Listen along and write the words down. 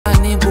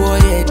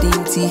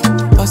dinti,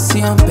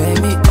 osion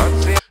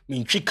pemi.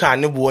 Me chika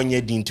ne bo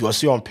onye dinti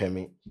osion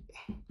pemi.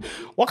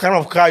 What kind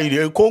of car you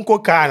dey?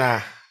 Konko car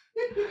na.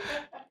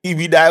 It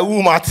be that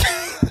woman.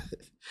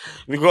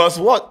 Because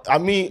what I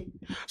mean,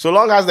 so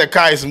long as the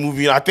car is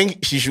moving, I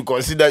think she should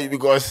consider you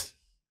because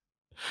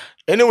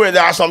anyway,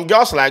 there are some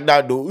girls like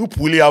that though. You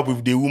pull it up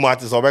with the woman,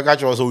 so I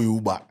catch also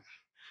Uber.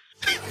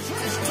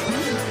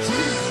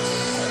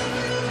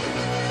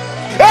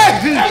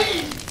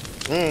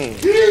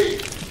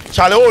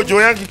 Charlie, oh,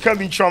 Joanne can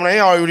be charming. You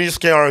know, you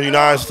risk it, you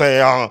know.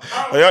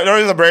 There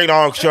is a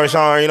breakdown, you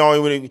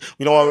know.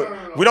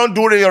 We don't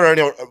do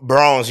the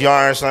Browns. You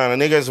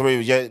understand? The niggas,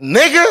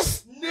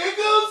 niggas.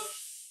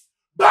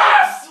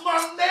 That's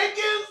my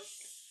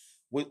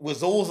niggas.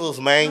 With those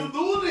man,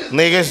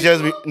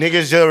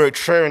 niggas just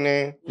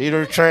returning. They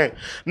return.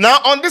 Now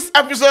on this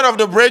episode of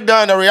the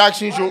breakdown, the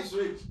reaction show.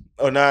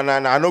 Oh no, I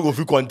not go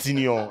to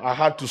continue. I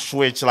had to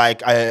switch like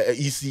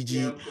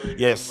ECG.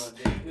 Yes.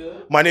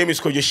 My name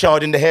is Koji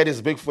Sheldon. The head is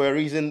big for a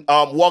reason.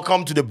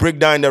 Welcome to the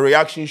breakdown, the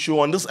reaction show.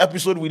 On this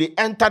episode, we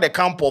enter the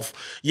camp of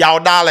Yaw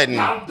Darling.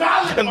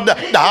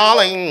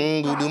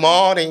 Darling, good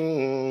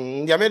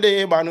morning. Darling,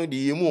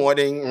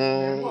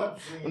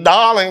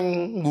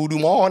 good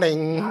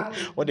morning.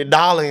 What the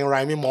darling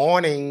rhyme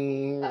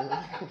morning.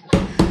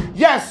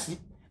 Yes,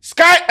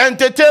 Sky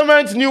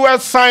Entertainment's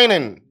newest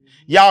signing.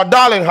 Yaw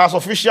Darling has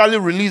officially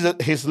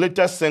released his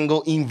latest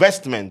single,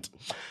 Investment.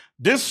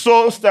 This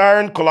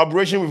soul-stirring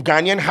collaboration with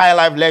Ghanaian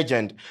Highlife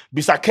legend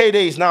Bisa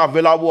Kdei is now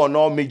available on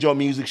all major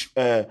music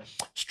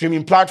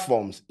streaming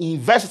platforms.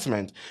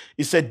 Investment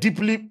is a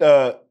deeply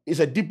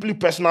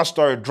personal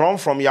story drawn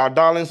from Yaw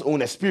Darling's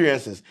own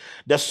experiences.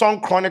 The song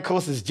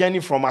chronicles his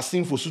journey from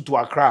Asinfosu to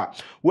Accra,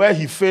 where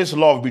he faced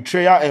love,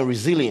 betrayal, and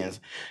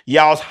resilience.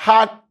 Yaw's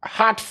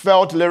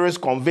heartfelt lyrics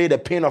convey the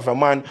pain of a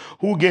man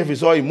who gave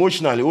his all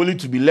emotionally, only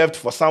to be left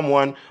for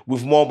someone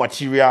with more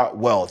material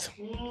wealth.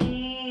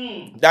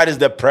 That is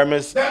the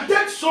premise.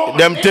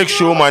 Them take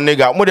show, my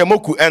nigga.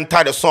 Moku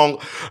enter the song.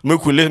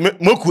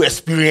 Moku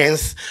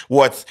experience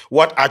what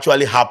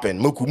actually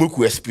happened.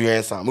 Moku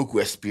experience.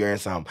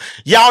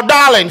 Yaw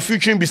Darling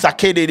featuring Bisa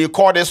Kdei. They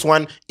call this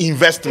one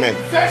Investment.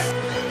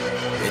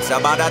 It's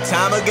about that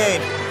time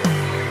again.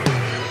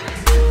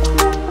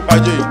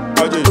 Ajay.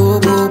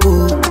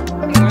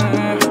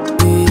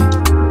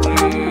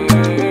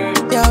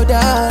 Yaw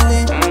Darling.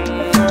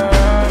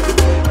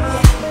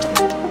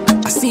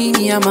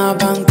 I'm a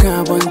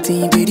banker, one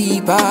team,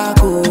 baby,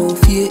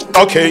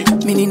 okay.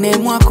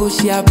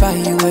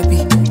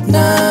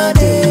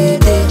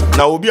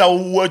 Now we'll be a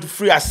word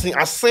free. I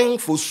sing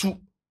for soup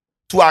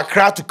to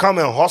Accra to come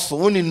and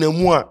hustle. Only the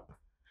more.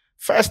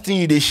 First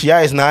thing they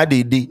share is now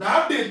they day.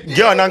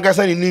 Girl, Nanka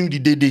name the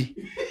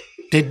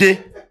day.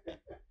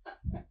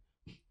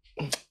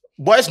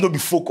 Boys no be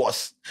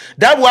focused.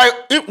 That's why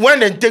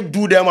when they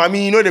do them, I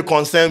mean, you know, they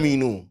concern me, you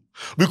know,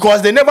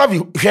 because they never be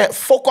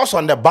focused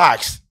on the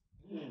bags.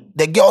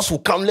 The girls will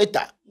come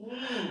later.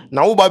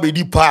 Now, who baby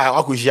di pa?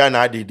 I could share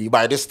na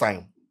by this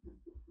time.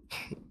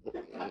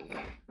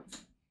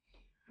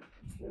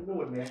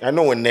 I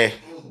know when they.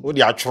 What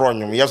they are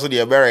trying. Yes,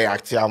 they are very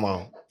active.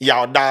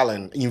 Yaw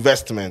Darling,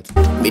 Investment.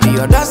 Okay.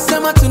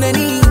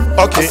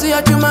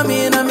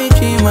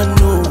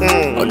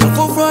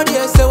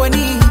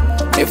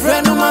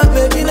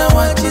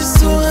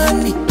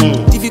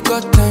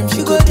 Difficult time,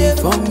 she go there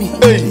for me.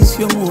 It's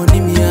your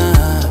money,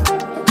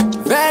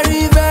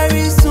 very,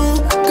 very soon.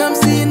 Come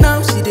see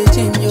now, she dey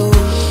change you.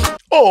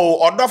 Oh,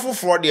 wonderful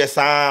for this.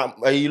 I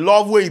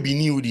love where you be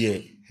new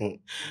there.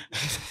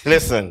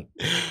 Listen,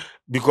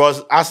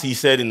 because as he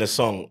said in the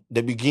song,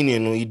 the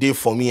beginning, he did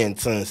for me and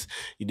things.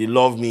 He did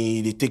love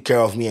me, he take care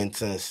of me and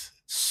things.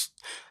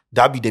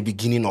 That be the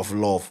beginning of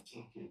love.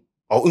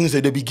 Or when you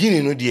say the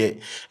beginning, there,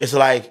 it's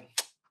like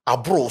a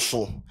bro.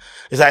 So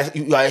it's like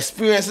you are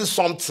experiencing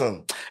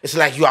something. It's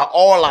like you are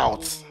all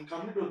out.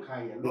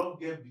 Love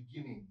get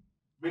beginning.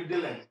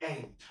 Middle and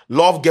end.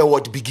 Love get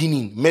what?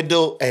 Beginning,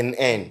 middle, and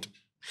end.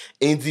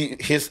 In the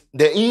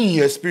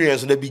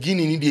experience, the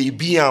beginning, the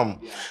BM,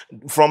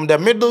 from the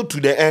middle to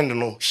the end,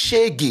 no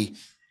shaggy.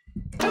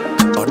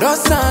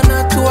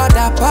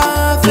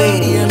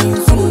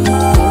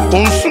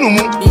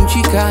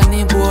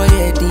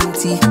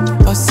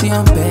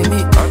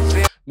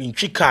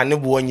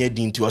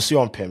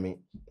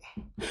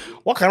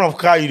 What kind of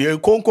car you dey?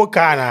 Konko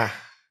car na.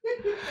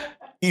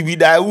 It be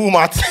that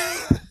woman.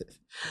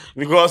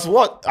 Because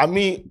what I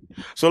mean,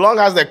 so long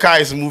as the car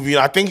is moving,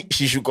 I think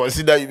she should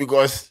consider you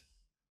because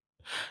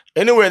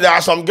anyway, there are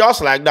some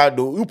girls like that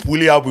though. You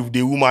pull it up with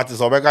the woman,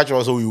 so I catch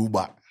also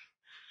Uber.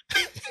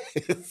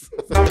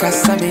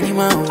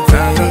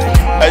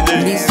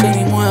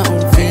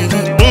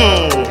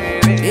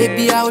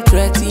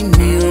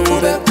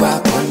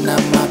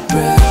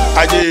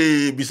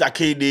 Ajay, Bisa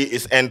Kdei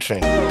is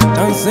entering.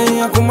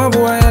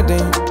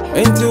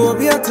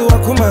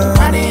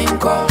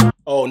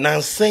 Oh,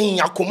 Nanseng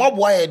Yakuma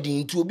boy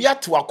to be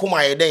at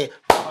Wakuma day.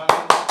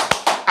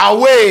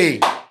 Away.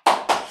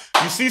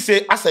 You see,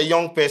 say as a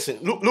young person,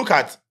 look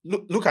at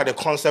look at the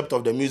concept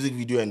of the music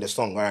video and the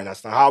song. I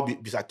understand how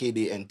Bisa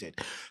Kdei entered.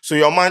 So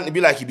your man, it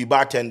be like he be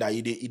bartender.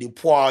 He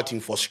pour out in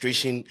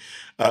frustration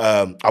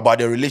about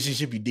the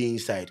relationship he did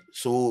inside.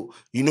 So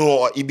you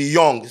know, he be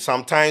young.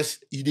 Sometimes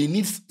he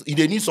need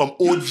some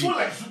OG.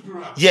 Like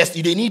yes,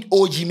 he need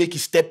OG make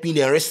his step in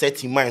and reset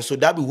his mind. So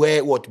that be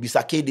where what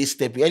Bisa Kdei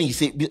step in. And he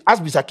say, as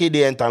Bisa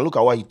Kdei enter, look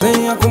at what he talk.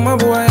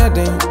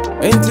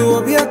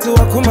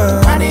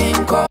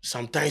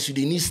 Sometimes you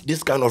need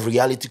this kind of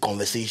reality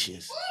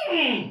conversations.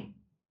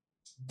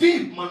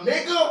 Deep, my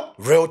nigga.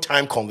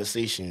 Real-time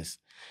conversations.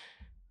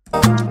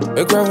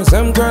 Somebody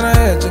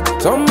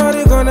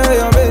gonna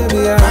your baby.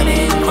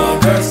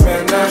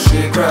 Investment now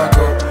she crack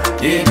up.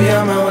 Yeah, be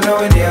a man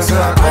when he answer.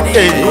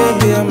 Yeah,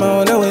 be a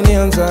man when he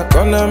answer.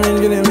 Gonna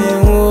mean you me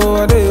who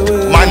are they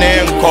with? My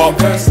name called.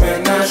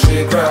 Investment now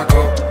she crack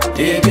up.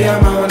 Yeah, be a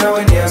man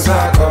when he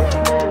answer.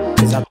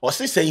 Or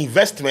say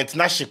investment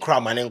now she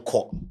crack my name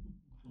called.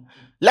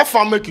 Let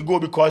fam make you go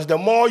because the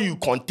more you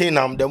contain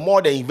them, the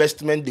more the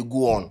investment they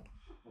go on.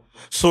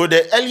 So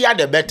the earlier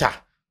the better.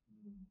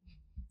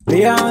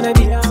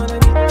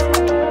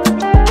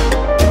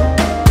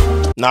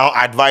 Now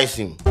advise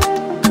him.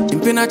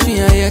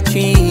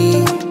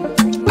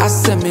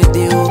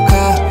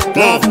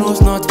 Love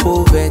knows not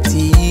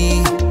poverty.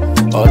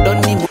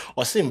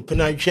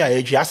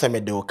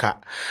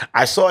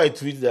 I saw a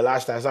tweet the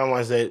last time.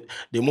 Someone said,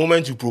 the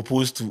moment you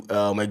propose to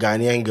a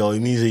Ghanaian girl, it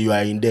means that you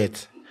are in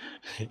debt.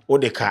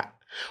 What the car?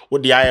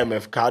 What the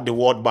IMF car, the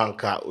World Bank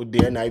car, what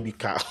the NIB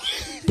car.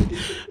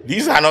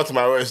 These are not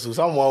my words. So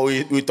someone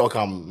we talk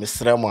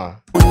Mr.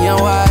 Rema.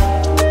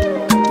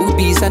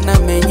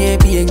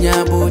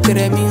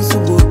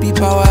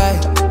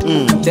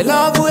 The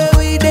love where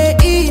we dey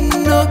in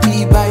no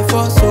be by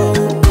force. So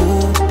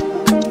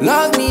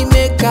love me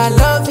make I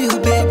love you,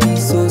 baby.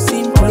 So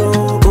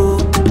simple.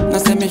 Na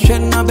se me shwe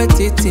na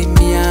betete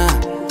mia.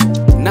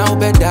 Now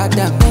be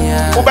dada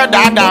mia.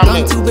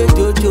 Don't to be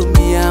jojo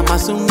mia.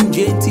 Masum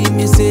jenti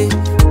me say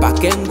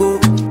back and go.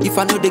 If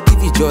I know they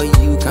give you joy,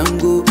 you can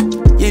go.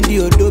 Yendi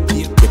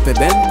odobi pepe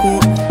benku.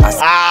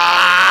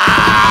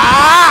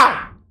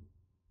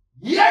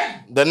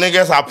 Yeah. The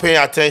niggas are paying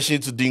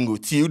attention to Dingo.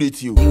 You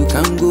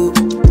can go.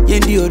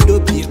 Yendi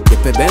odobi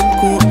pepe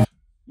benku.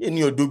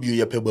 Yendi odobi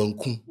ye pepe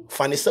benku.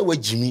 Fani se we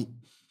Jimmy.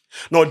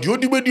 No, the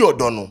odibe di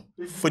odono.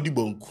 Fedi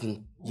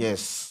benku.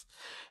 Yes.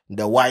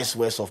 The wise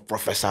words of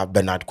Professor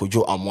Bernard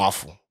Kojo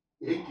Amwafu.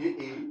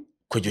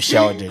 Kojo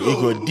Sheldon. He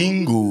go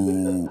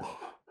Dingo.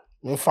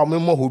 Me family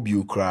more hope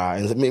you cry.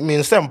 And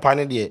me some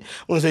panel there.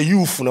 When say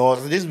youth, no,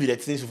 this be the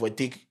things you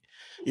take,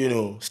 you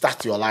know,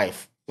 start your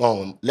life.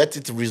 Let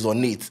it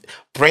resonate.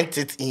 Print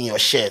it in your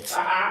shirt.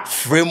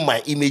 Frame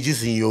my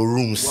images in your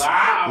rooms.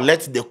 Wow.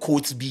 Let the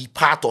quotes be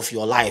part of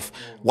your life.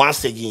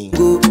 Once again.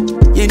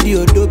 Yendi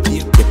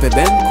odobi pepe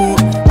benku.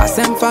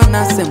 Asemfa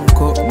na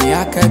semko. Mi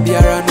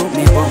akabiara no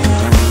mi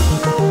bomba.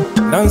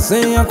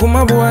 Dancing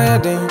akuma boya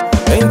den.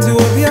 Ain't you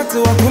be at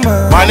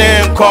akuma. My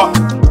name called.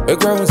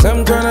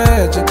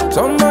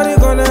 Somebody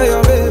gonna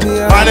your baby.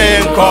 My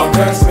name called.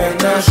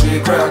 Investment now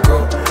she crack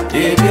up.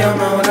 Yeah, be a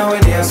man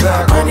when he answer.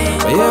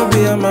 Yeah,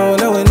 be a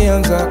man when he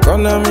answer.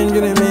 Gonna mean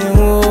you me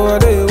who are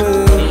they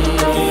with?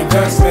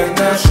 Investment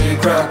now she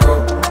crack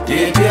up.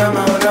 Yeah, be a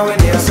man when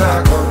he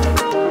answer.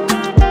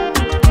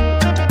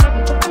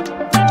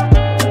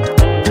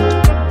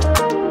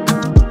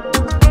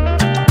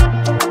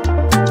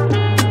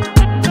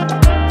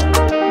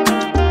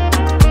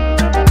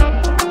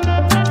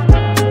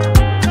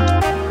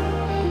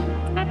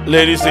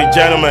 Ladies and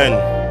gentlemen,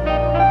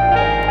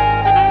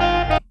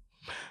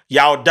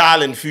 Yaw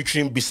Darling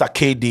featuring Bisa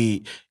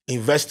Kdei,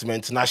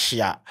 investment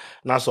Nashia.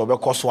 Naso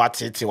because what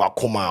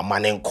wakuma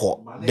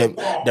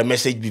manenko. The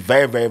message be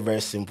very, very,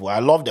 very simple. I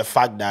love the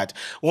fact that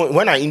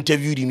when I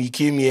interviewed him, he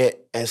came here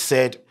and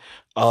said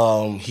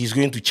he's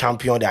going to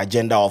champion the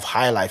agenda of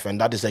Highlife, and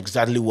that is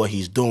exactly what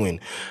he's doing.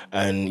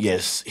 And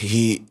yes,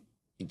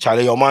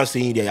 Charlie, your man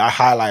saying they are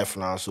Highlife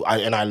now, so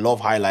I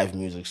love Highlife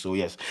music, so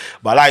yes.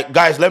 But like,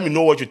 guys, let me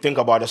know what you think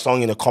about the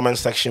song in the comment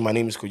section. My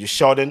name is Kojo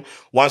Sheldon.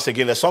 Once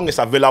again, the song is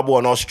available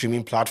on all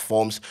streaming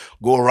platforms.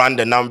 Go run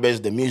the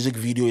numbers. The music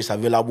video is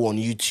available on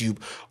YouTube.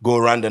 Go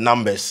run the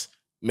numbers.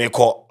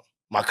 Meko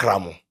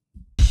Makramo.